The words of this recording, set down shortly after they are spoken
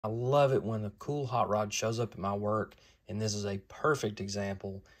I love it when a cool hot rod shows up at my work, and this is a perfect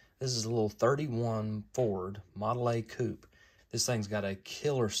example. This is a little 31 Ford Model A Coupe. This thing's got a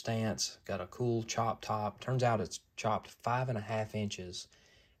killer stance, got a cool chop top. Turns out it's chopped 5.5 inches.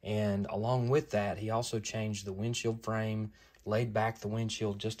 And along with that, he also changed the windshield frame, laid back the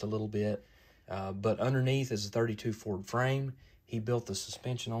windshield just a little bit. But underneath is a 32 Ford frame. He built the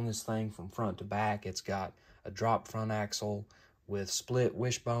suspension on this thing from front to back. It's got a drop front axle with split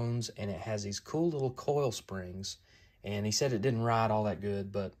wishbones, and it has these cool little coil springs. And he said it didn't ride all that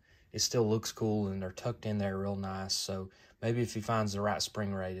good, but it still looks cool, and they're tucked in there real nice. So maybe if he finds the right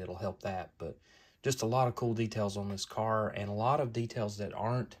spring rate, it'll help that. But just a lot of cool details on this car, and a lot of details that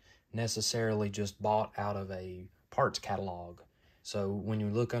aren't necessarily just bought out of a parts catalog. So when you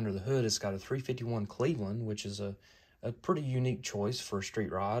look under the hood, it's got a 351 Cleveland, which is a pretty unique choice for a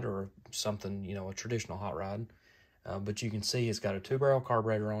street rod or something, you know, a traditional hot rod. But you can see it's got a 2-barrel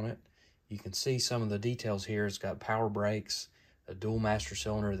carburetor on it. You can see some of the details here. It's got power brakes, a dual master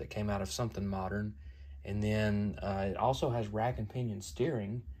cylinder that came out of something modern. And then it also has rack and pinion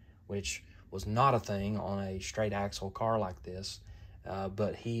steering, which was not a thing on a straight axle car like this.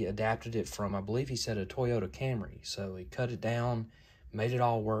 But he adapted it from, I believe he said, a Toyota Camry. So he cut it down, made it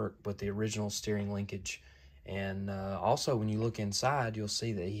all work with the original steering linkage. And also when you look inside, you'll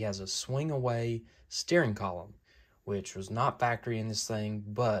see that he has a swing away steering column, which was not factory in this thing,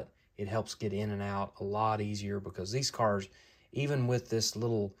 but it helps get in and out a lot easier, because these cars, even with this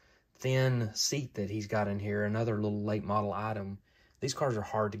little thin seat that he's got in here, another little late model item, these cars are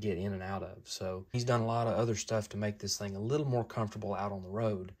hard to get in and out of. So he's done a lot of other stuff to make this thing a little more comfortable out on the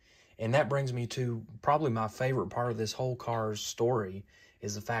road. And that brings me to probably my favorite part of this whole car's story,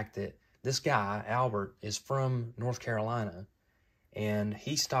 is the fact that this guy, Albert, is from North Carolina, and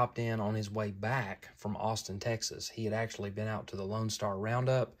he stopped in on his way back from Austin, Texas. He had actually been out to the Lone Star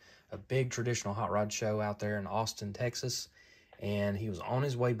Roundup, a big traditional hot rod show out there in Austin, Texas, and he was on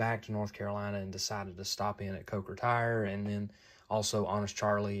his way back to North Carolina and decided to stop in at Coker Tire and then also Honest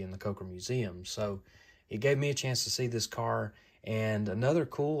Charlie and the Coker Museum. So it gave me a chance to see this car, and another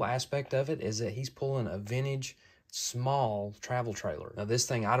cool aspect of it is that he's pulling a vintage small travel trailer. Now this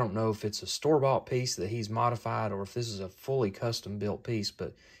thing, I don't know if it's a store-bought piece that he's modified or if this is a fully custom-built piece,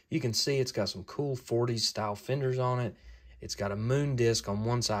 but you can see it's got some cool 40s style fenders on it. It's got a moon disc on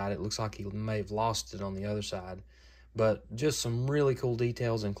one side. It looks like he may have lost it on the other side. But just some really cool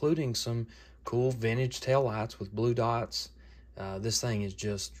details, including some cool vintage taillights with blue dots. This thing is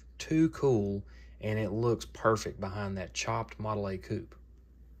just too cool, and it looks perfect behind that chopped Model A Coupe.